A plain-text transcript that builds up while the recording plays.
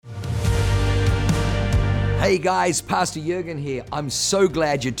Hey guys, Pastor Jurgen here. I'm so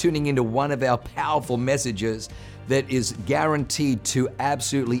glad you're tuning into one of our powerful messages that is guaranteed to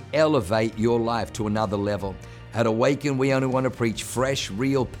absolutely elevate your life to another level. At Awaken, we only want to preach fresh,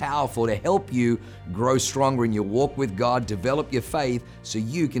 real, powerful to help you grow stronger in your walk with God, develop your faith so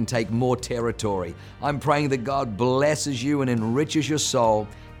you can take more territory. I'm praying that God blesses you and enriches your soul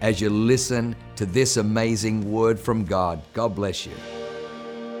as you listen to this amazing word from God. God bless you.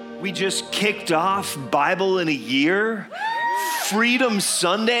 We just kicked off Bible in a Year. Freedom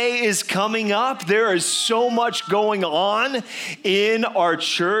Sunday is coming up. There is so much going on in our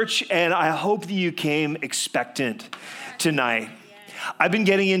church, and I hope that you came expectant tonight. I've been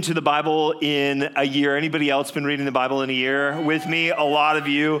getting into the Bible in a year. Anybody else been reading the Bible in a year with me? A lot of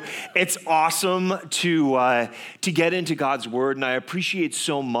you. It's awesome to get into God's Word, and I appreciate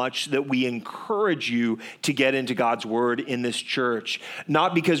so much that we encourage you to get into God's Word in this church.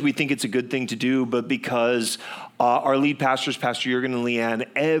 Not because we think it's a good thing to do, but because our lead pastors, Pastor Jurgen and Leanne,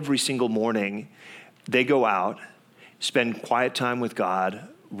 every single morning, they go out, spend quiet time with God,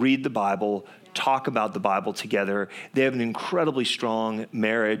 read the Bible, talk about the Bible together. They have an incredibly strong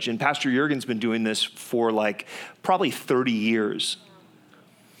marriage. And Pastor Jurgen's been doing this for probably 30 years.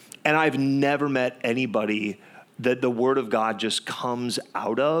 And I've never met anybody that the Word of God just comes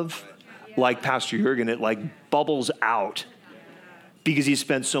out of like Pastor Jurgen. It bubbles out because he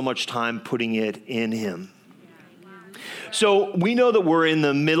spent so much time putting it in him. So we know that we're in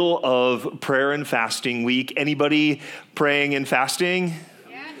the middle of prayer and fasting week. Anybody praying and fasting?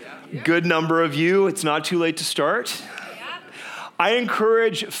 Good number of you. It's not too late to start. I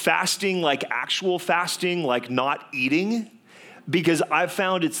encourage fasting, like actual fasting, like not eating, because I've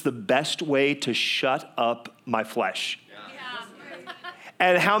found it's the best way to shut up my flesh.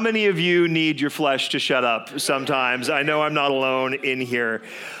 And how many of you need your flesh to shut up sometimes? I know I'm not alone in here.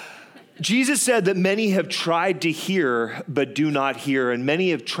 Jesus said that many have tried to hear, but do not hear, and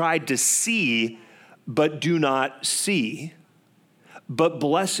many have tried to see, but do not see. But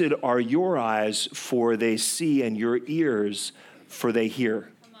blessed are your eyes, for they see, and your ears, for they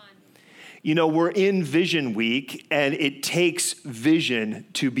hear. You know, we're in Vision Week, and it takes vision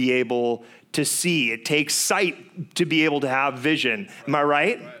to be able to see. It takes sight to be able to have vision. Am I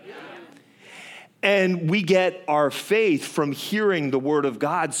right? And we get our faith from hearing the Word of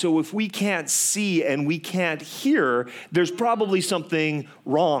God. So if we can't see and we can't hear, there's probably something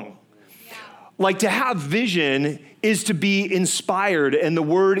wrong. Like, to have vision is to be inspired, and the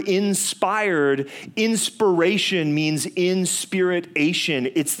word inspired, inspiration means inspiration.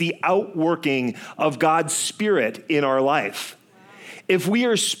 It's the outworking of God's Spirit in our life. If we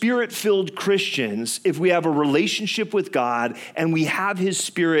are Spirit-filled Christians, if we have a relationship with God and we have His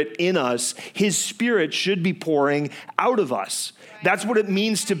Spirit in us, His Spirit should be pouring out of us. That's what it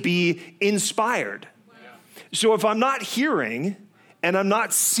means to be inspired. So if I'm not hearing and I'm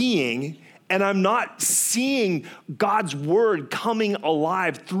not seeing, and I'm not seeing God's word coming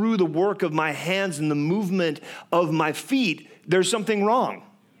alive through the work of my hands and the movement of my feet, there's something wrong.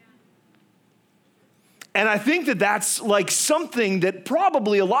 And I think that that's something that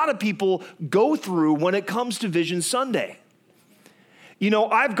probably a lot of people go through when it comes to Vision Sunday. You know,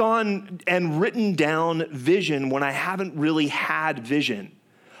 I've gone and written down vision when I haven't really had vision.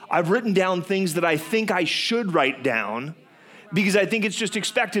 I've written down things that I think I should write down because I think it's just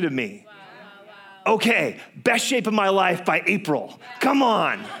expected of me. Okay, best shape of my life by April. Come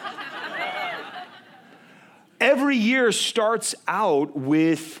on. Every year starts out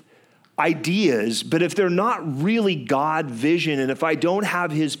with ideas, but if they're not really God vision, and if I don't have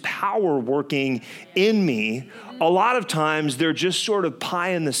His power working in me, a lot of times they're just sort of pie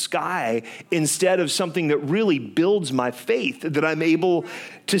in the sky instead of something that really builds my faith that I'm able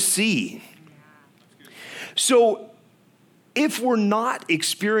to see. So, if we're not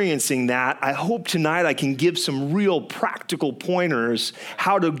experiencing that, I hope tonight I can give some real practical pointers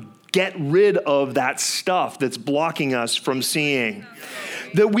how to get rid of that stuff that's blocking us from seeing.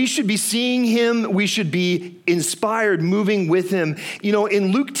 That we should be seeing Him, we should be inspired, moving with Him. You know,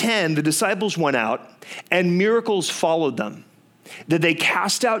 in Luke 10, the disciples went out and miracles followed them. That they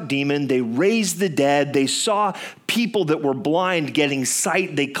cast out demons, they raised the dead, they saw people that were blind getting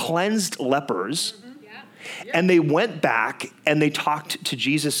sight, they cleansed lepers. And they went back and they talked to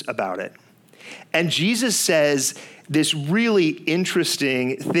Jesus about it. And Jesus says this really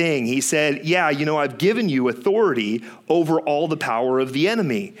interesting thing. He said, yeah, you know, I've given you authority over all the power of the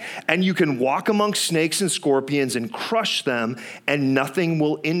enemy. And you can walk amongst snakes and scorpions and crush them, and nothing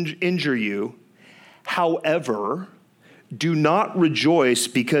will injure you. However, do not rejoice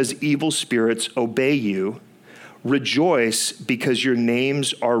because evil spirits obey you. Rejoice because your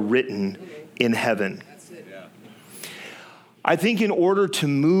names are written in heaven. I think in order to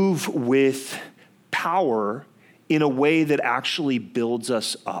move with power in a way that actually builds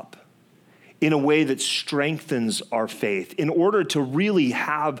us up, in a way that strengthens our faith, in order to really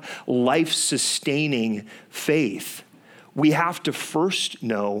have life-sustaining faith, we have to first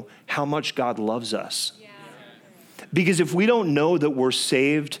know how much God loves us. Yeah. Because if we don't know that we're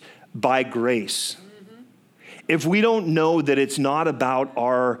saved by grace, if we don't know that it's not about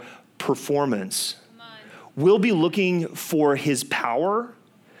our performance, we'll be looking for his power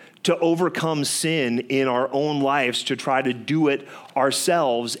to overcome sin in our own lives, to try to do it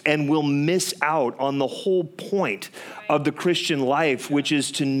ourselves, and we'll miss out on the whole point of the Christian life, which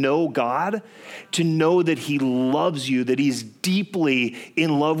is to know God, to know that he loves you, that he's deeply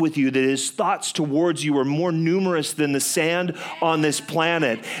in love with you, that his thoughts towards you are more numerous than the sand on this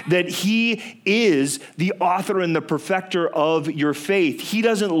planet, that he is the author and the perfecter of your faith. He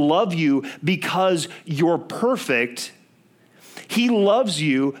doesn't love you because you're perfect. He loves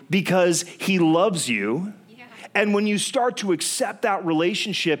you because he loves you. Yeah. And when you start to accept that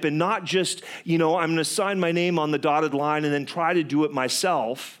relationship and not just, I'm going to sign my name on the dotted line and then try to do it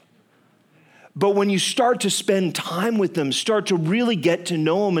myself, but when you start to spend time with them, start to really get to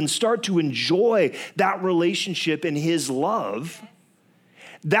know him and start to enjoy that relationship and his love,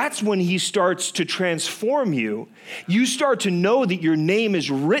 that's when he starts to transform you. You start to know that your name is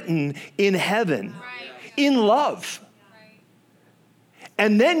written in heaven, in love.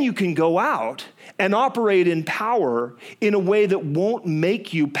 And then you can go out and operate in power in a way that won't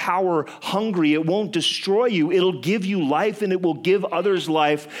make you power hungry. It won't destroy you. It'll give you life, and it will give others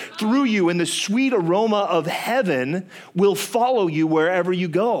life through you. And the sweet aroma of heaven will follow you wherever you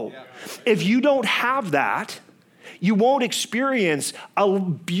go. If you don't have that, you won't experience a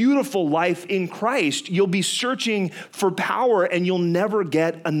beautiful life in Christ. You'll be searching for power and you'll never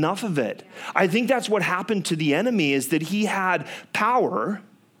get enough of it. I think that's what happened to the enemy, is that he had power,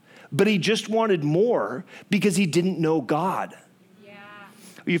 but he just wanted more because he didn't know God. Yeah.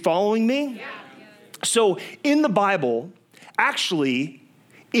 Are you following me? Yeah. So in the Bible, actually,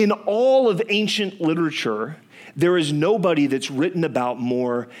 in all of ancient literature, there is nobody that's written about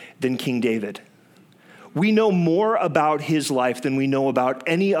more than King David. We know more about his life than we know about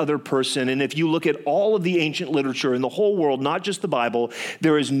any other person. And if you look at all of the ancient literature in the whole world, not just the Bible,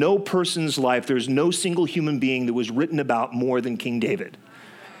 there is no person's life, there's no single human being that was written about more than King David.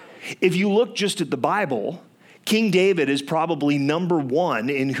 If you look just at the Bible, King David is probably number one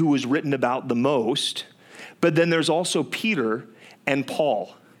in who was written about the most. But then there's also Peter and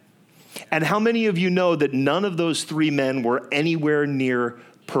Paul. And how many of you know that none of those three men were anywhere near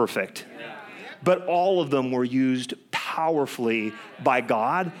perfect? But all of them were used powerfully by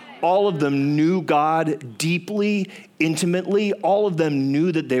God. All of them knew God deeply, intimately. All of them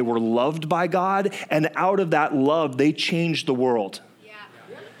knew that they were loved by God. And out of that love, they changed the world. Yeah.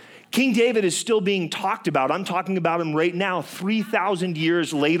 King David is still being talked about. I'm talking about him right now, 3,000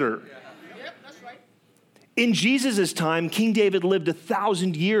 years later. Yep, that's right. In Jesus' time, King David lived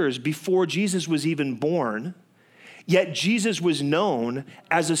 1,000 years before Jesus was even born. Yet Jesus was known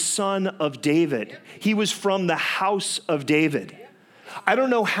as a son of David. He was from the house of David. I don't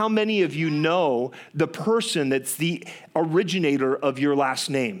know how many of you know the person that's the originator of your last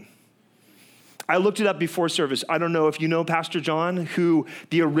name. I looked it up before service. I don't know if you know, Pastor John, who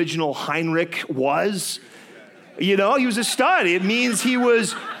the original Heinrich was. He was a stud. It means he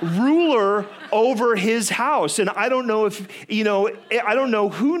was ruler over his house. And I don't know if, I don't know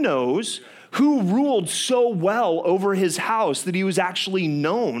who knows who ruled so well over his house that he was actually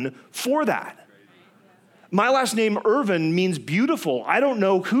known for that. My last name, Irvin, means beautiful. I don't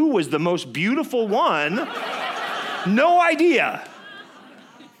know who was the most beautiful one. No idea.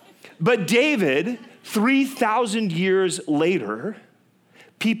 But David, 3,000 years later,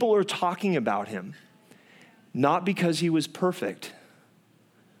 people are talking about him, not because he was perfect.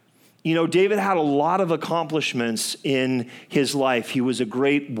 David had a lot of accomplishments in his life. He was a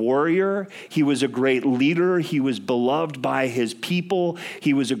great warrior. He was a great leader. He was beloved by his people.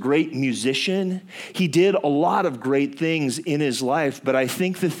 He was a great musician. He did a lot of great things in his life, but I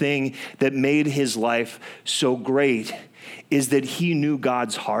think the thing that made his life so great is that he knew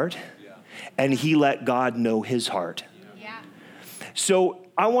God's heart, and he let God know his heart. Yeah. So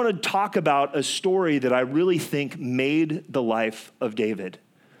I want to talk about a story that I really think made the life of David.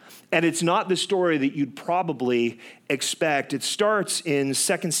 And it's not the story that you'd probably expect. It starts in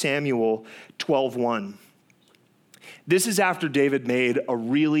 2 Samuel 12:1. This is after David made a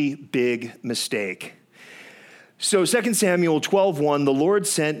really big mistake. So 2 Samuel 12:1, the Lord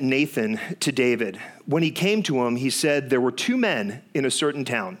sent Nathan to David. When he came to him, he said, there were two men in a certain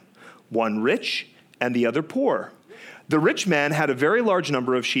town, one rich and the other poor. The rich man had a very large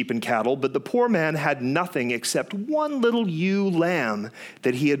number of sheep and cattle, but the poor man had nothing except one little ewe lamb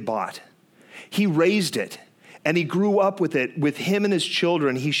that he had bought. He raised it, and he grew up with it, with him and his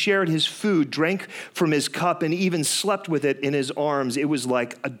children. He shared his food, drank from his cup, and even slept with it in his arms. It was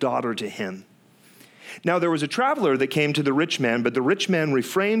like a daughter to him. Now there was a traveler that came to the rich man, but the rich man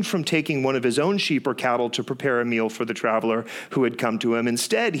refrained from taking one of his own sheep or cattle to prepare a meal for the traveler who had come to him.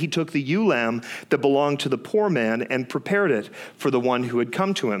 Instead, he took the ewe lamb that belonged to the poor man and prepared it for the one who had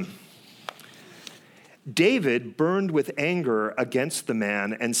come to him. David burned with anger against the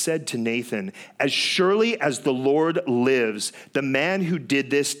man and said to Nathan, "As surely as the Lord lives, the man who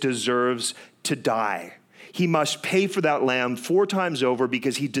did this deserves to die. He must pay for that lamb 4 times over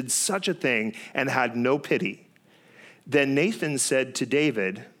because he did such a thing and had no pity." Then Nathan said to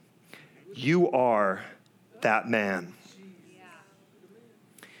David, "You are that man."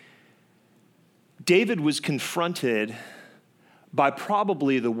 David was confronted by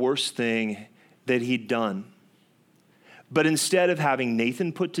probably the worst thing that he'd done. But instead of having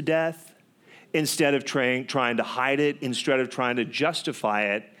Nathan put to death, instead of trying to hide it, instead of trying to justify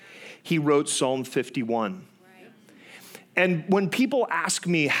it, he wrote Psalm 51. And when people ask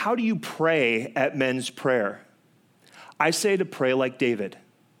me, how do you pray at men's prayer? I say to pray like David.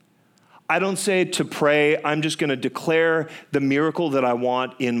 I don't say to pray, I'm just going to declare the miracle that I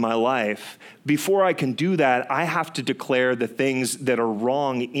want in my life. Before I can do that, I have to declare the things that are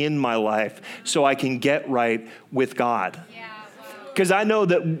wrong in my life so I can get right with God. Because I know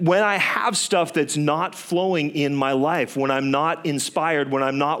that when I have stuff that's not flowing in my life, when I'm not inspired, when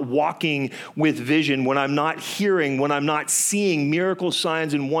I'm not walking with vision, when I'm not hearing, when I'm not seeing miracle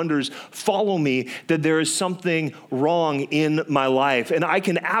signs and wonders follow me, that there is something wrong in my life. And I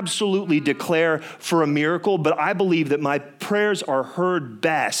can absolutely declare for a miracle, but I believe that my prayers are heard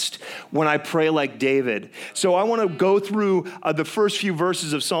best when I pray like David. So I want to go through the first few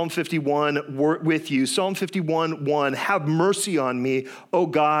verses of Psalm 51 with you. Psalm 51:1, "Have mercy on me, O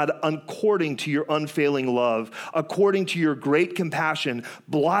God, according to your unfailing love, according to your great compassion,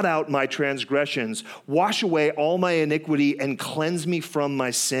 blot out my transgressions, wash away all my iniquity and cleanse me from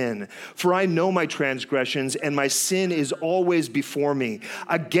my sin. For I know my transgressions and my sin is always before me.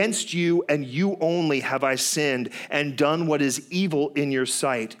 Against you and you only have I sinned and done what is evil in your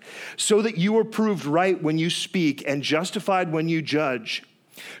sight, so that you are proved right when you speak and justified when you judge.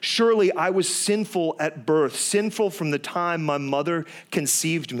 Surely I was sinful at birth, sinful from the time my mother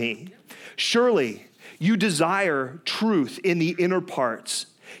conceived me. Surely you desire truth in the inner parts.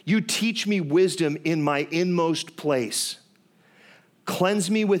 You teach me wisdom in my inmost place. Cleanse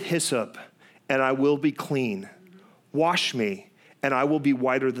me with hyssop, and I will be clean. Wash me, and I will be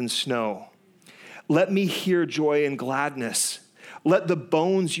whiter than snow. Let me hear joy and gladness. Let the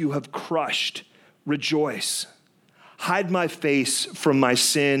bones you have crushed rejoice. Hide my face from my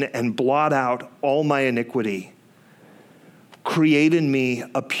sin and blot out all my iniquity. Create in me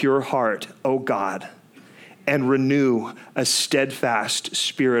a pure heart, O God, and renew a steadfast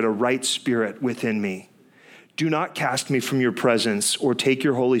spirit, a right spirit within me. Do not cast me from your presence or take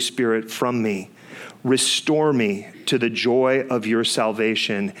your Holy Spirit from me. Restore me to the joy of your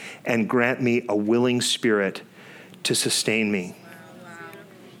salvation and grant me a willing spirit to sustain me."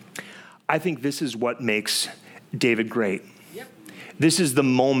 I think this is what makes David great. This is the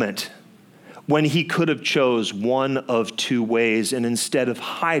moment when he could have chose one of 2 ways, and instead of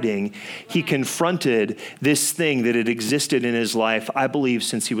hiding, he confronted this thing that had existed in his life, I believe,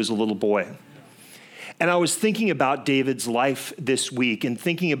 since he was a little boy. And I was thinking about David's life this week and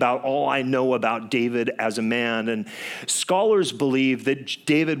thinking about all I know about David as a man. And scholars believe that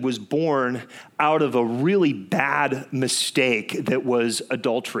David was born out of a really bad mistake that was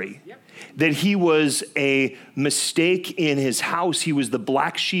adultery. That he was a mistake in his house. He was the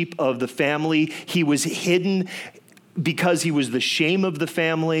black sheep of the family. He was hidden because he was the shame of the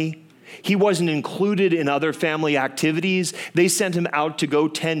family. He wasn't included in other family activities. They sent him out to go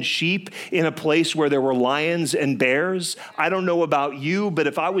tend sheep in a place where there were lions and bears. I don't know about you, but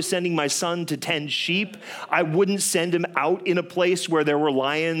if I was sending my son to tend sheep, I wouldn't send him out in a place where there were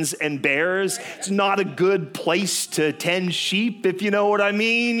lions and bears. It's not a good place to tend sheep, if you know what I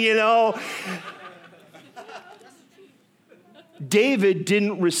mean, you know. David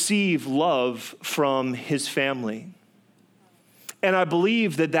didn't receive love from his family. And I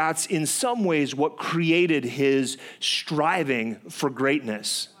believe that that's in some ways what created his striving for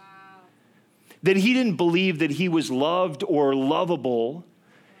greatness. Wow. That he didn't believe that he was loved or lovable.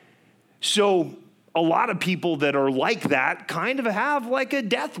 So a lot of people that are like that kind of have like a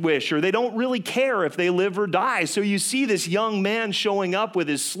death wish, or they don't really care if they live or die. So you see this young man showing up with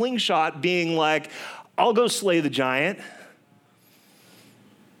his slingshot being like, I'll go slay the giant.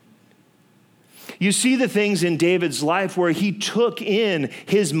 You see the things in David's life where he took in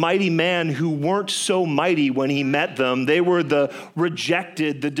his mighty men who weren't so mighty when he met them. They were the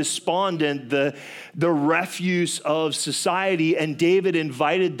rejected, the despondent, the refuse of society, and David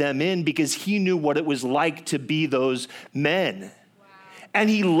invited them in because he knew what it was like to be those men. And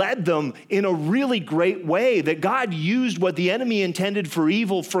he led them in a really great way, that God used what the enemy intended for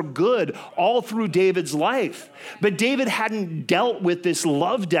evil for good all through David's life. But David hadn't dealt with this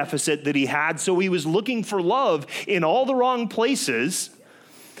love deficit that he had, so he was looking for love in all the wrong places.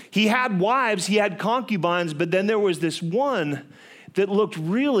 He had wives, he had concubines, but then there was this one that looked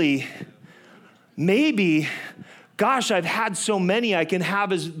really, maybe, gosh, I've had so many, I can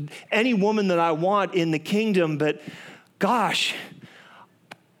have as any woman that I want in the kingdom, but gosh,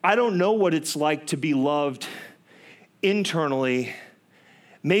 I don't know what it's like to be loved internally.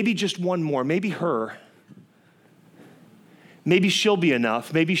 Maybe just one more, maybe her. Maybe she'll be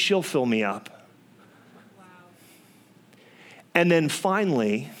enough. Maybe she'll fill me up. Wow. And then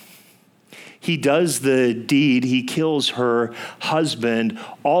finally, he does the deed. He kills her husband.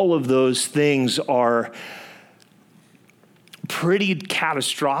 All of those things are pretty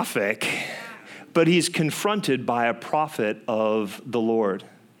catastrophic, but he's confronted by a prophet of the Lord.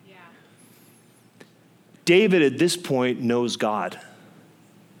 David at this point knows God.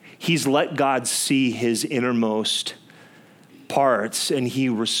 He's let God see his innermost parts, and he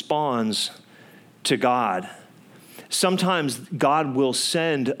responds to God. Sometimes God will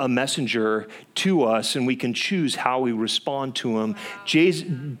send a messenger to us, and we can choose how we respond to him.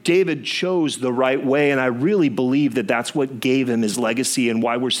 David chose the right way, and I really believe that that's what gave him his legacy and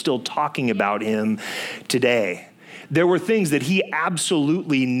why we're still talking about him today. There were things that he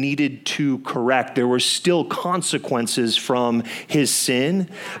absolutely needed to correct. There were still consequences from his sin,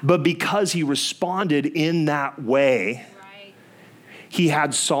 but because he responded in that way, he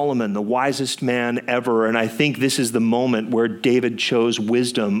had Solomon, the wisest man ever. And I think this is the moment where David chose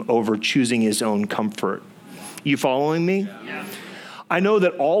wisdom over choosing his own comfort. You following me? Yeah. I know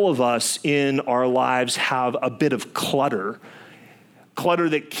that all of us in our lives have a bit of clutter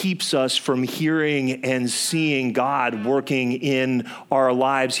that keeps us from hearing and seeing God working in our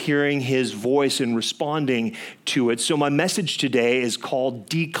lives, hearing his voice and responding to it. So my message today is called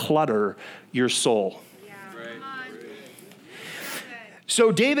Declutter Your Soul.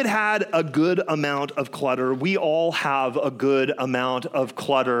 So David had a good amount of clutter. We all have a good amount of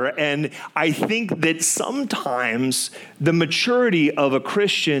clutter. And I think that sometimes the maturity of a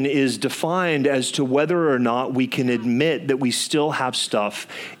Christian is defined as to whether or not we can admit that we still have stuff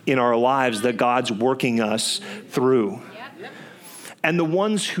in our lives that God's working us through. And the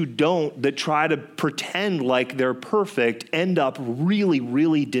ones who don't, that try to pretend like they're perfect, end up really,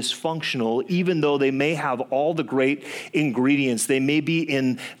 really dysfunctional, even though they may have all the great ingredients. They may be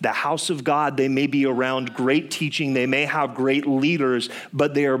in the house of God. They may be around great teaching. They may have great leaders,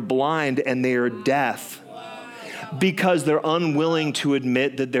 but they are blind and they are deaf because they're unwilling to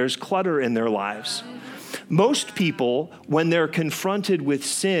admit that there's clutter in their lives. Most people, when they're confronted with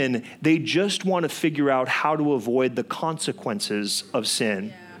sin, they just want to figure out how to avoid the consequences of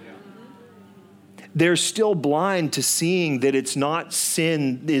sin. They're still blind to seeing that it's not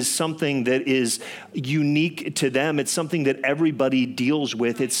sin is something that is unique to them. It's something that everybody deals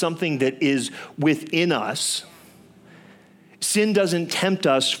with. It's something that is within us. Sin doesn't tempt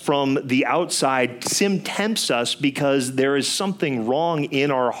us from the outside. Sin tempts us because there is something wrong in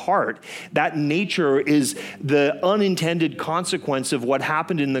our heart. That nature is the unintended consequence of what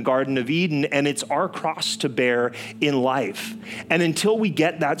happened in the Garden of Eden, and it's our cross to bear in life. And until we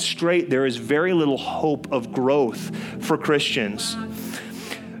get that straight, there is very little hope of growth for Christians.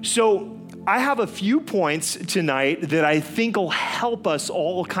 So I have a few points tonight that I think will help us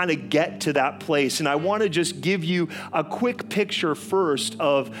all kind of get to that place. And I want to just give you a quick picture first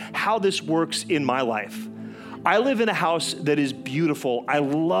of how this works in my life. I live in a house that is beautiful. I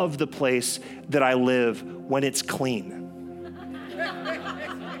love the place that I live when it's clean.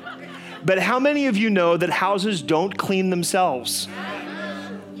 But how many of you know that houses don't clean themselves?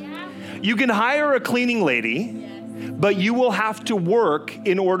 You can hire a cleaning lady, but you will have to work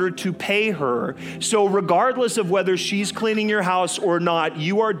in order to pay her. So regardless of whether she's cleaning your house or not,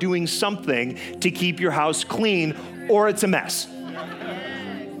 you are doing something to keep your house clean, or it's a mess.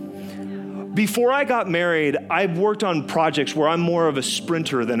 Before I got married, I've worked on projects where I'm more of a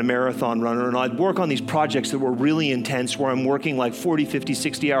sprinter than a marathon runner, and I'd work on these projects that were really intense, where I'm working like 40, 50,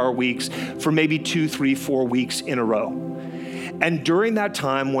 60-hour weeks for maybe 2, 3, 4 weeks in a row. And during that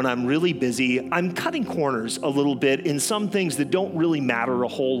time when I'm really busy, I'm cutting corners a little bit in some things that don't really matter a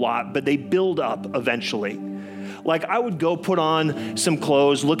whole lot, but they build up eventually. Like I would go put on some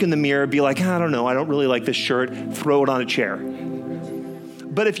clothes, look in the mirror, be like, I don't know, I don't really like this shirt, throw it on a chair.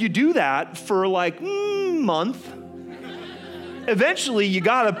 But if you do that for like a month, eventually you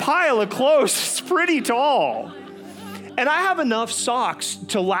got a pile of clothes. It's pretty tall. And I have enough socks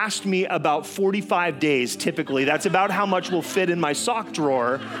to last me about 45 days, typically. That's about how much will fit in my sock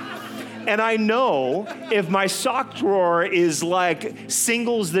drawer. And I know if my sock drawer is like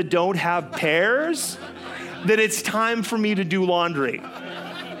singles that don't have pairs, that it's time for me to do laundry.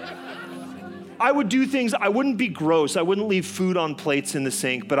 I would do things, I wouldn't be gross. I wouldn't leave food on plates in the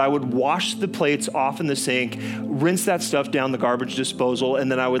sink, but I would wash the plates off in the sink, rinse that stuff down the garbage disposal,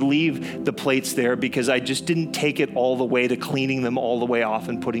 and then I would leave the plates there because I just didn't take it all the way to cleaning them all the way off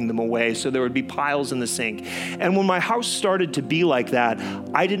and putting them away. So there would be piles in the sink. And when my house started to be like that,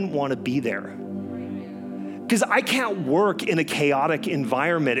 I didn't want to be there. Because I can't work in a chaotic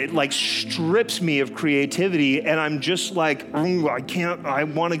environment. It like strips me of creativity and I'm just like, I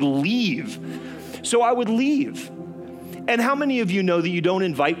want to leave. So I would leave. And how many of you know that you don't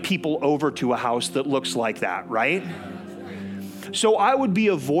invite people over to a house that looks like that, right? So I would be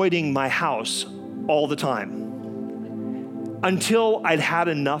avoiding my house all the time until I'd had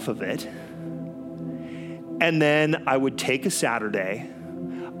enough of it. And then I would take a Saturday,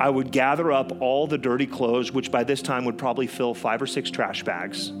 I would gather up all the dirty clothes, which by this time would probably fill 5 or 6 trash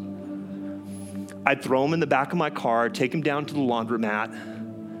bags. I'd throw them in the back of my car, take them down to the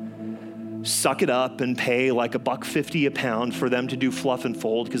laundromat, suck it up and pay like $1.50 a pound for them to do fluff and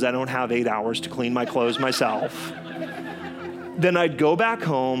fold because I don't have 8 hours to clean my clothes myself. Then I'd go back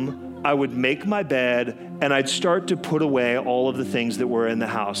home, I would make my bed, and I'd start to put away all of the things that were in the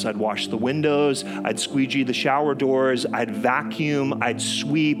house. I'd wash the windows, I'd squeegee the shower doors, I'd vacuum, I'd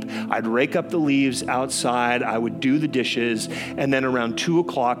sweep, I'd rake up the leaves outside, I would do the dishes, and then around 2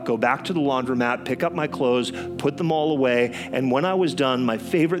 o'clock, go back to the laundromat, pick up my clothes, put them all away, and when I was done, my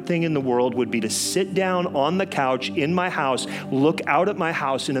favorite thing in the world would be to sit down on the couch in my house, look out at my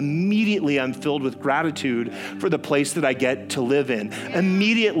house, and immediately I'm filled with gratitude for the place that I get to live in.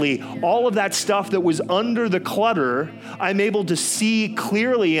 Immediately, all of that stuff that was under the clutter, I'm able to see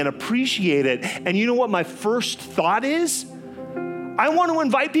clearly and appreciate it. And you know what my first thought is? I want to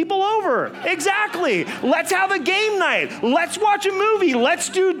invite people over. Exactly. Let's have a game night. Let's watch a movie. Let's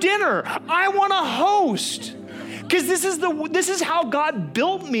do dinner. I want to host. Because this is how God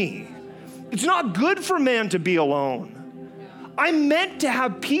built me. It's not good for man to be alone. I'm meant to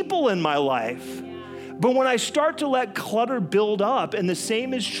have people in my life. But when I start to let clutter build up, and the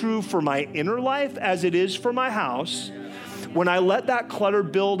same is true for my inner life as it is for my house, when I let that clutter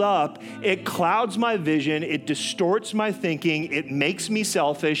build up, it clouds my vision, it distorts my thinking, it makes me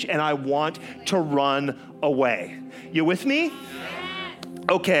selfish, and I want to run away. You with me?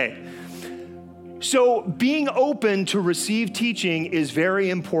 Okay. So being open to receive teaching is very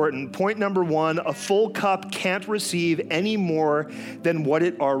important. Point number 1, a full cup can't receive any more than what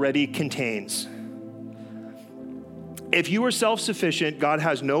it already contains. If you are self-sufficient, God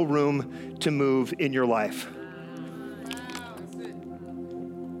has no room to move in your life.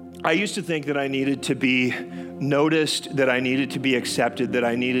 I used to think that I needed to be noticed, that I needed to be accepted, that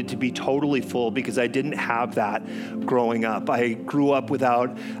I needed to be totally full because I didn't have that growing up. I grew up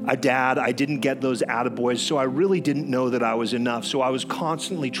without a dad. I didn't get those attaboys, so I really didn't know that I was enough. So I was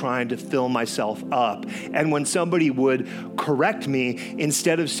constantly trying to fill myself up. And when somebody would correct me,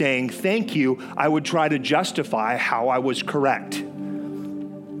 instead of saying thank you, I would try to justify how I was correct.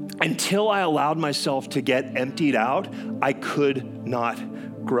 Until I allowed myself to get emptied out, I could not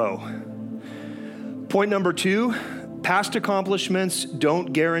grow. Point number 2, past accomplishments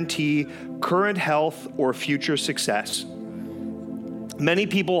don't guarantee current health or future success. Many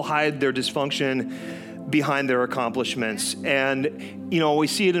people hide their dysfunction behind their accomplishments. And, we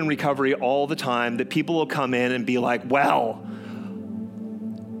see it in recovery all the time that people will come in and be like, well,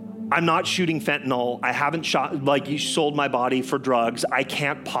 I'm not shooting fentanyl. I haven't sold my body for drugs. I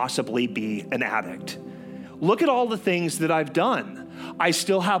can't possibly be an addict. Look at all the things that I've done. I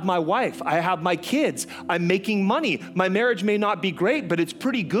still have my wife. I have my kids. I'm making money. My marriage may not be great, but it's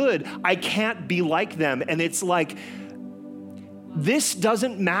pretty good. I can't be like them. And it's like, this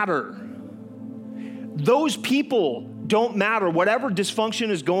doesn't matter. Those people don't matter. Whatever dysfunction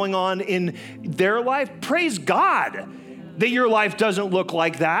is going on in their life, praise God that your life doesn't look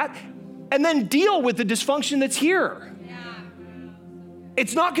like that. And then deal with the dysfunction that's here.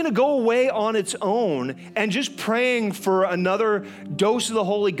 It's not going to go away on its own, and just praying for another dose of the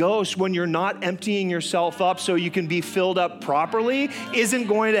Holy Ghost when you're not emptying yourself up so you can be filled up properly isn't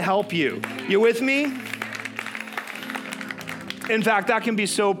going to help you. You with me? In fact, that can be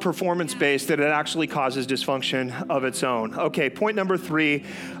so performance-based that it actually causes dysfunction of its own. Okay, point number 3,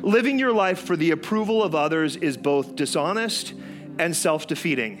 living your life for the approval of others is both dishonest and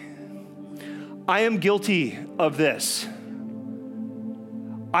self-defeating. I am guilty of this.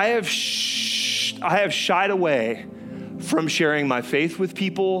 I have shied away from sharing my faith with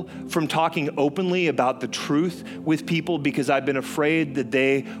people, from talking openly about the truth with people because I've been afraid that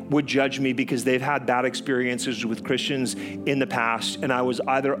they would judge me because they've had bad experiences with Christians in the past, and I was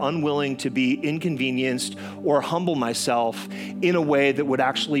either unwilling to be inconvenienced or humble myself in a way that would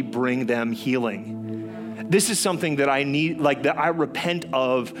actually bring them healing. This is something that I need, that I repent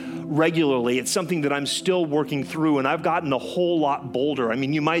of regularly. It's something that I'm still working through, and I've gotten a whole lot bolder. I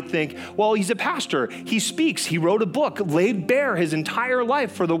mean, you might think, well, he's a pastor. He speaks. He wrote a book, laid bare his entire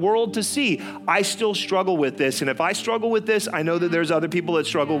life for the world to see. I still struggle with this, and if I struggle with this, I know that there's other people that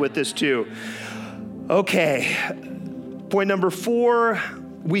struggle with this too. Okay, point number 4,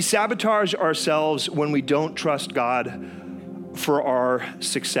 we sabotage ourselves when we don't trust God for our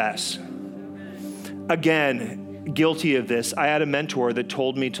success. Again, guilty of this. I had a mentor that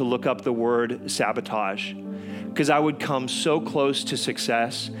told me to look up the word sabotage because I would come so close to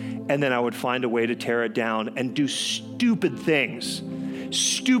success and then I would find a way to tear it down and do stupid things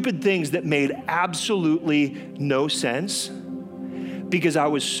that made absolutely no sense because I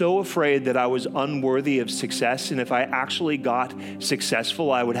was so afraid that I was unworthy of success. And if I actually got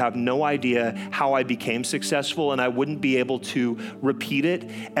successful, I would have no idea how I became successful and I wouldn't be able to repeat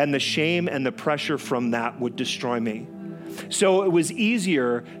it. And the shame and the pressure from that would destroy me. So it was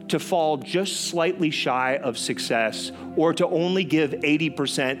easier to fall just slightly shy of success or to only give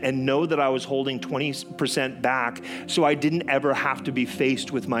 80% and know that I was holding 20% back so I didn't ever have to be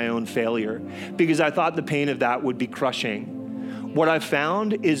faced with my own failure because I thought the pain of that would be crushing. What I've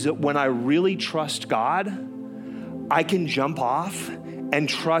found is that when I really trust God, I can jump off and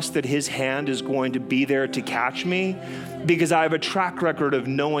trust that his hand is going to be there to catch me because I have a track record of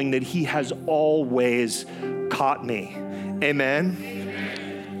knowing that he has always caught me.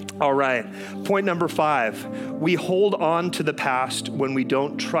 Amen? All right. Point number 5, we hold on to the past when we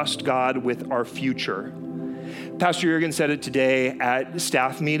don't trust God with our future. Pastor Jurgen said it today at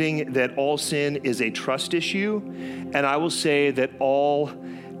staff meeting that all sin is a trust issue, and I will say that all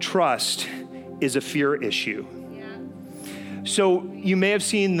trust is a fear issue. Yeah. So you may have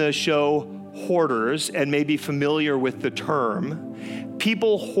seen the show Hoarders and may be familiar with the term.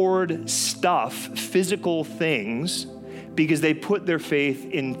 People hoard stuff, physical things, because they put their faith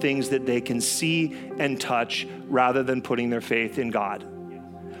in things that they can see and touch rather than putting their faith in God.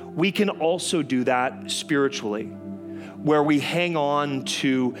 We can also do that spiritually, where we hang on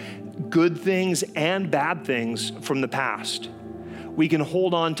to good things and bad things from the past. We can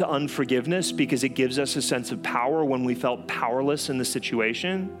hold on to unforgiveness because it gives us a sense of power when we felt powerless in the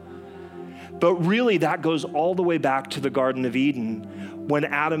situation. But really, that goes all the way back to the Garden of Eden when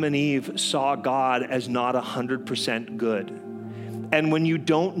Adam and Eve saw God as not 100% good. And when you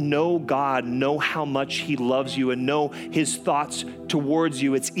don't know God, know how much he loves you and know his thoughts towards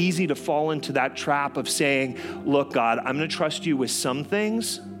you, it's easy to fall into that trap of saying, look, God, I'm going to trust you with some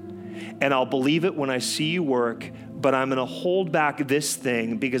things and I'll believe it when I see you work, but I'm going to hold back this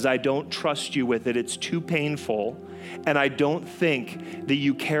thing because I don't trust you with it. It's too painful. And I don't think that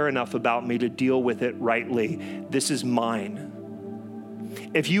you care enough about me to deal with it rightly. This is mine.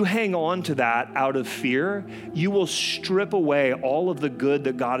 If you hang on to that out of fear, you will strip away all of the good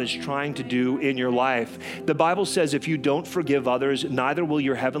that God is trying to do in your life. The Bible says if you don't forgive others, neither will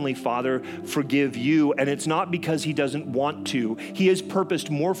your heavenly Father forgive you. And it's not because he doesn't want to. He has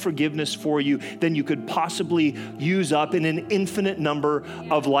purposed more forgiveness for you than you could possibly use up in an infinite number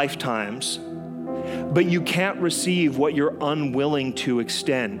of lifetimes. But you can't receive what you're unwilling to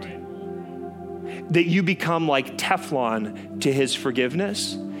extend. That you become like Teflon to his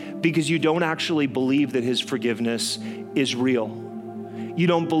forgiveness because you don't actually believe that his forgiveness is real. You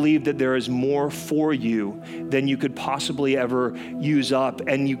don't believe that there is more for you than you could possibly ever use up.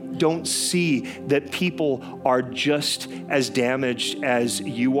 And you don't see that people are just as damaged as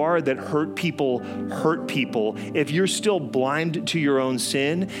you are, that hurt people hurt people. If you're still blind to your own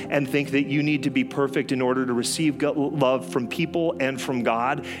sin and think that you need to be perfect in order to receive love from people and from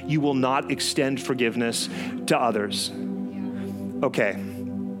God, you will not extend forgiveness to others. Okay.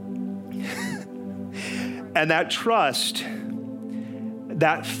 And that trust,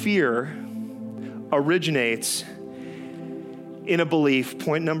 that fear originates in a belief,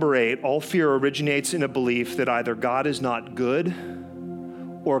 point number 8, all fear originates in a belief that either God is not good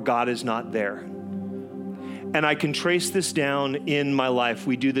or God is not there. And I can trace this down in my life.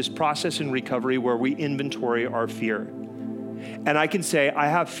 We do this process in recovery where we inventory our fear. And I can say, I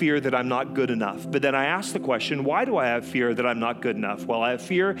have fear that I'm not good enough. But then I ask the question, why do I have fear that I'm not good enough? Well, I have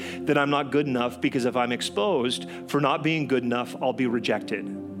fear that I'm not good enough because if I'm exposed for not being good enough, I'll be rejected.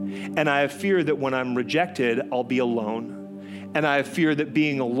 And I have fear that when I'm rejected, I'll be alone. And I have fear that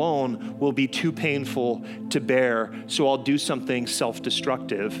being alone will be too painful to bear, so I'll do something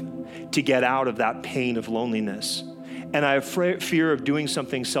self-destructive to get out of that pain of loneliness. And I have fear of doing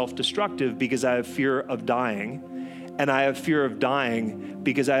something self-destructive because I have fear of dying. And I have fear of dying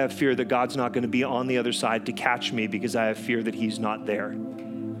because I have fear that God's not going to be on the other side to catch me because I have fear that he's not there.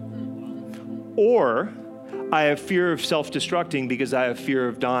 Or I have fear of self-destructing because I have fear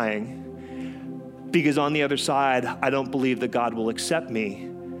of dying because on the other side, I don't believe that God will accept me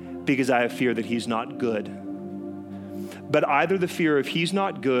because I have fear that he's not good. But either the fear of he's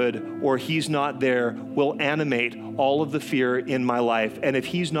not good or he's not there will animate all of the fear in my life. And if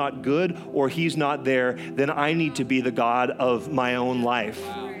he's not good or he's not there, then I need to be the God of my own life.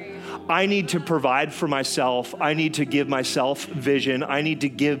 I need to provide for myself. I need to give myself vision. I need to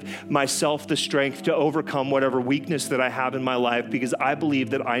give myself the strength to overcome whatever weakness that I have in my life because I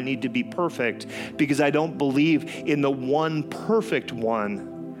believe that I need to be perfect because I don't believe in the one perfect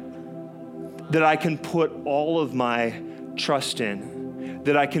one that I can put all of my trust in,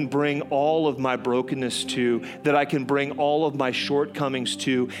 that I can bring all of my brokenness to, that I can bring all of my shortcomings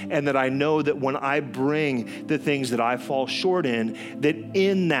to, and that I know that when I bring the things that I fall short in, that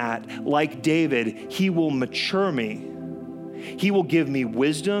in that, like David, he will mature me. He will give me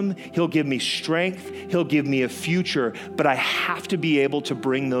wisdom, he'll give me strength, he'll give me a future, but I have to be able to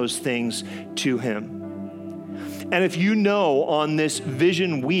bring those things to him. And if you know on this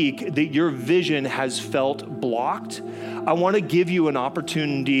vision week that your vision has felt blocked, I want to give you an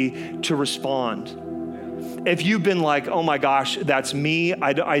opportunity to respond. If you've been like, oh my gosh, that's me.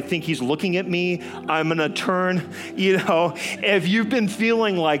 I think he's looking at me. I'm going to turn, If you've been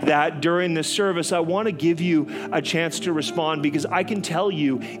feeling like that during this service, I want to give you a chance to respond because I can tell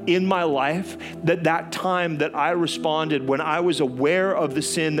you in my life that time that I responded when I was aware of the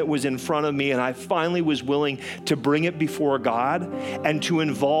sin that was in front of me and I finally was willing to bring it before God and to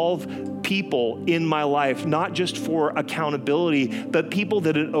involve people in my life, not just for accountability, but people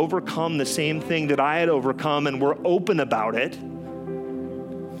that had overcome the same thing that I had overcome and were open about it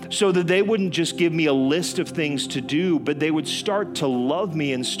so that they wouldn't just give me a list of things to do, but they would start to love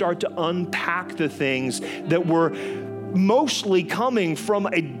me and start to unpack the things that were mostly coming from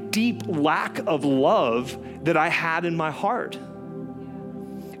a deep lack of love that I had in my heart.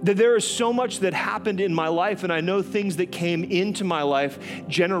 That there is so much that happened in my life, and I know things that came into my life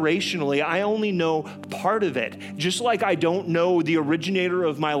generationally. I only know part of it. Just like I don't know the originator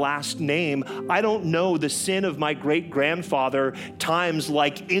of my last name, I don't know the sin of my great-grandfather times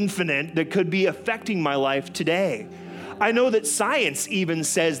like infinite that could be affecting my life today. I know that science even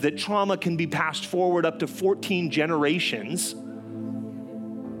says that trauma can be passed forward up to 14 generations.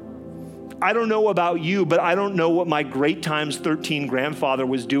 I don't know about you, but I don't know what my great times 13 grandfather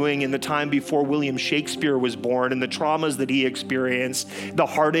was doing in the time before William Shakespeare was born and the traumas that he experienced, the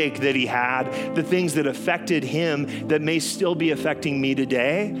heartache that he had, the things that affected him that may still be affecting me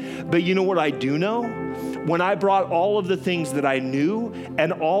today. But you know what I do know? When I brought all of the things that I knew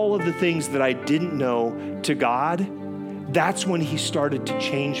and all of the things that I didn't know to God, that's when he started to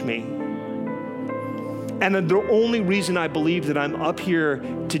change me. And the only reason I believe that I'm up here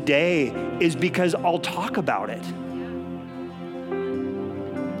today is because I'll talk about it.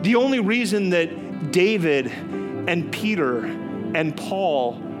 The only reason that David and Peter and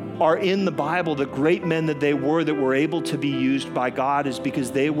Paul are in the Bible, the great men that they were that were able to be used by God, is because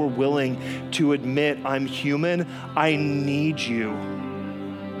they were willing to admit, I'm human, I need you.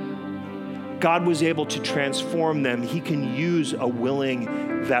 God was able to transform them. He can use a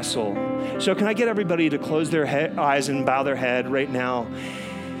willing vessel. So can I get everybody to close their eyes and bow their head right now?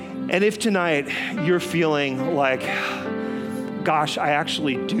 And if tonight you're feeling like, gosh, I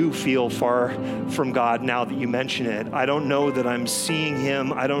actually do feel far from God now that you mention it. I don't know that I'm seeing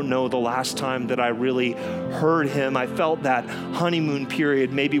him. I don't know the last time that I really heard him. I felt that honeymoon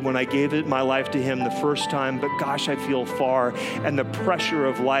period, maybe when I gave my life to him the first time, but gosh, I feel far. And the pressure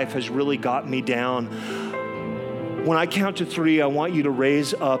of life has really got me down. When I count to 3, I want you to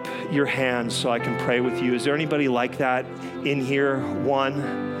raise up your hands so I can pray with you. Is there anybody like that in here?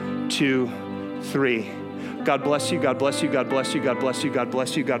 1, 2, 3. God bless you, God bless you, God bless you, God bless you, God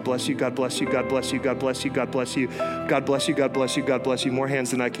bless you, God bless you, God bless you, God bless you, God bless you, God bless you, God bless you, God bless you, God bless you. More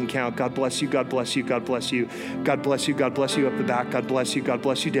hands than I can count. God bless you, God bless you, God bless you, God bless you, God bless you up the back, God bless you, God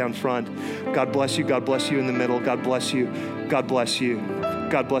bless you down front, God bless you, God bless you in the middle, God bless you, God bless you,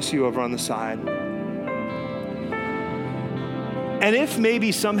 God bless you over on the side. And if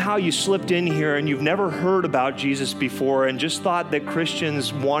maybe somehow you slipped in here and you've never heard about Jesus before and just thought that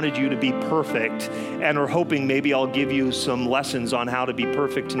Christians wanted you to be perfect and are hoping maybe I'll give you some lessons on how to be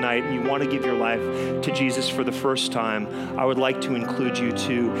perfect tonight, and you want to give your life to Jesus for the first time, I would like to include you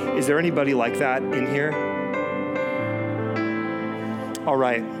too. Is there anybody like that in here? All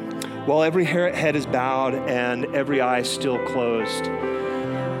right. While every head is bowed and every eye is still closed,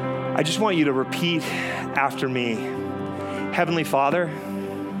 I just want you to repeat after me. Heavenly Father,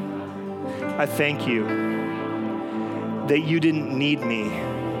 I thank you that you didn't need me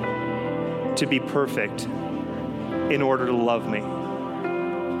to be perfect in order to love me,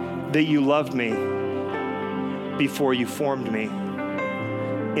 that you loved me before you formed me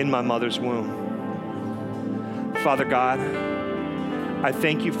in my mother's womb. Father God, I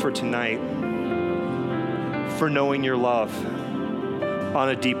thank you for tonight, for knowing your love on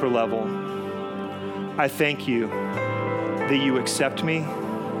a deeper level. I thank you that you accept me,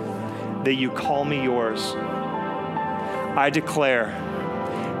 that you call me yours. I declare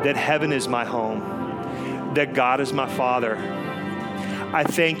that heaven is my home, that God is my Father. I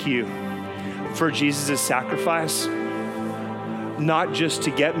thank you for Jesus' sacrifice, not just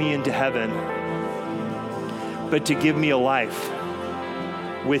to get me into heaven, but to give me a life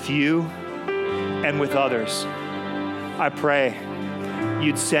with you and with others. I pray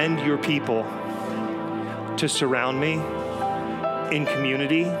you'd send your people to surround me in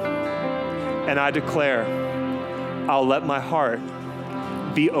community, and I declare I'll let my heart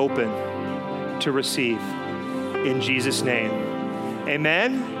be open to receive. In Jesus' name,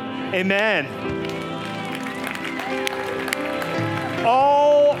 amen, amen.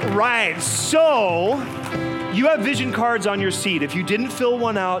 All right, so you have vision cards on your seat. If you didn't fill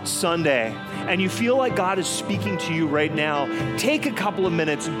one out Sunday, and you feel like God is speaking to you right now, take a couple of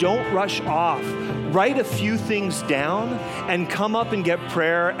minutes, don't rush off. Write a few things down and come up and get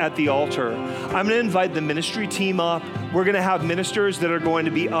prayer at the altar. I'm gonna invite the ministry team up. We're gonna have ministers that are going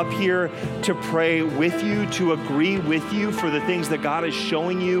to be up here to pray with you, to agree with you for the things that God is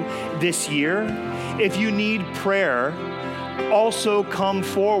showing you this year. If you need prayer, also come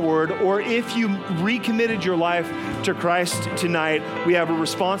forward, or if you recommitted your life to Christ tonight, we have a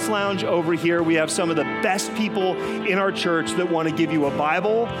response lounge over here. We have some of the best people in our church that want to give you a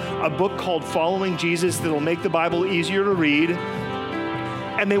Bible, a book called Following Jesus that'll make the Bible easier to read,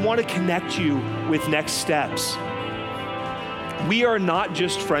 and they want to connect you with next steps. We are not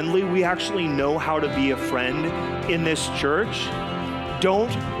just friendly, we actually know how to be a friend in this church.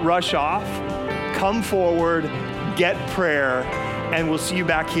 Don't rush off, come forward, get prayer, and we'll see you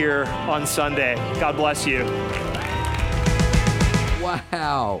back here on Sunday. God bless you.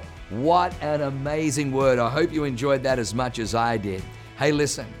 Wow, what an amazing word. I hope you enjoyed that as much as I did. Hey,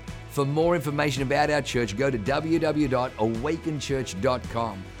 listen, for more information about our church, go to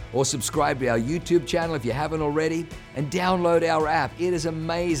www.awakenchurch.com or subscribe to our YouTube channel if you haven't already, and download our app. It is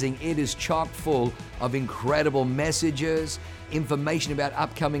amazing. It is chock full of incredible messages, information about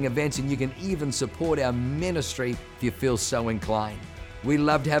upcoming events, and you can even support our ministry if you feel so inclined. We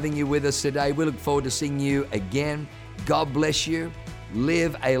loved having you with us today. We look forward to seeing you again. God bless you.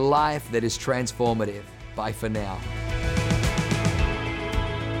 Live a life that is transformative. Bye for now.